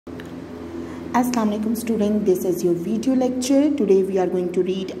Assalamu alaikum student, this is your video lecture. Today we are going to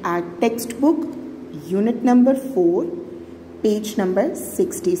read our textbook, unit number 4, page number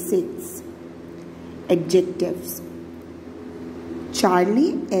 66. Adjectives.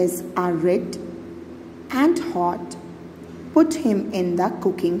 Charlie is arid and hot. Put him in the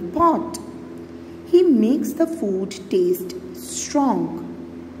cooking pot. He makes the food taste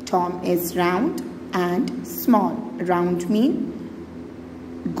strong. Tom is round and small. Round mean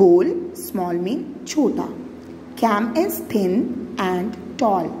goal, small mean छोटा. Cam is thin and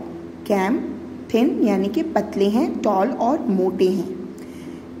tall. Cam thin यानी कि पतले हैं, tall और मोटे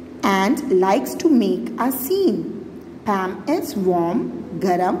हैं. And likes to make a scene. Pam is warm,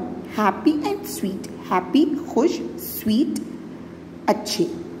 गरम, happy and sweet. Happy खुश, sweet अच्छे.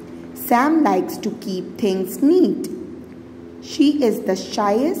 Sam likes to keep things neat. She is the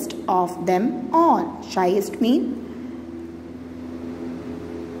shyest of them all. Shyest mean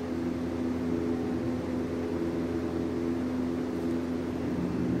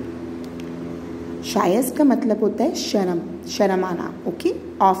शायस्ट का मतलब होता है शर्म आना. Okay.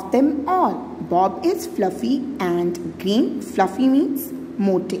 Of them all. Bob is fluffy and green. Fluffy means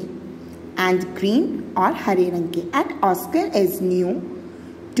मोटे and green और हरे रंग के. And Oscar is new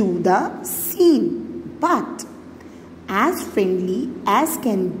to the scene but as friendly as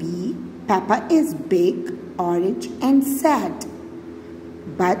can be. Peppa is big, orange and sad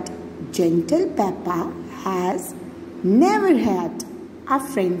but gentle Peppa has never had a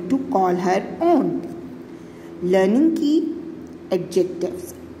friend to call her own. Learning key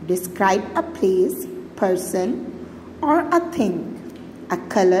adjectives. Describe a place, person or a thing. A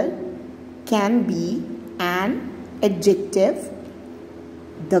color can be an adjective.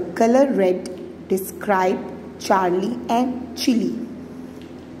 The color red describe Charlie and Chili.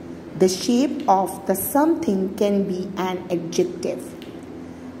 The shape of the something can be an adjective.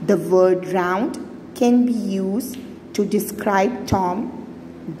 The word round can be used to describe Tom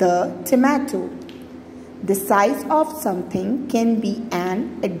the tomato. The size of something can be an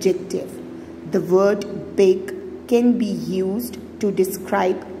adjective. The word big can be used to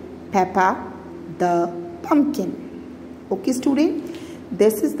describe Peppa the pumpkin. Okay student,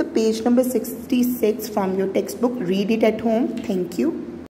 this is the page number 66 from your textbook. Read it at home. Thank you.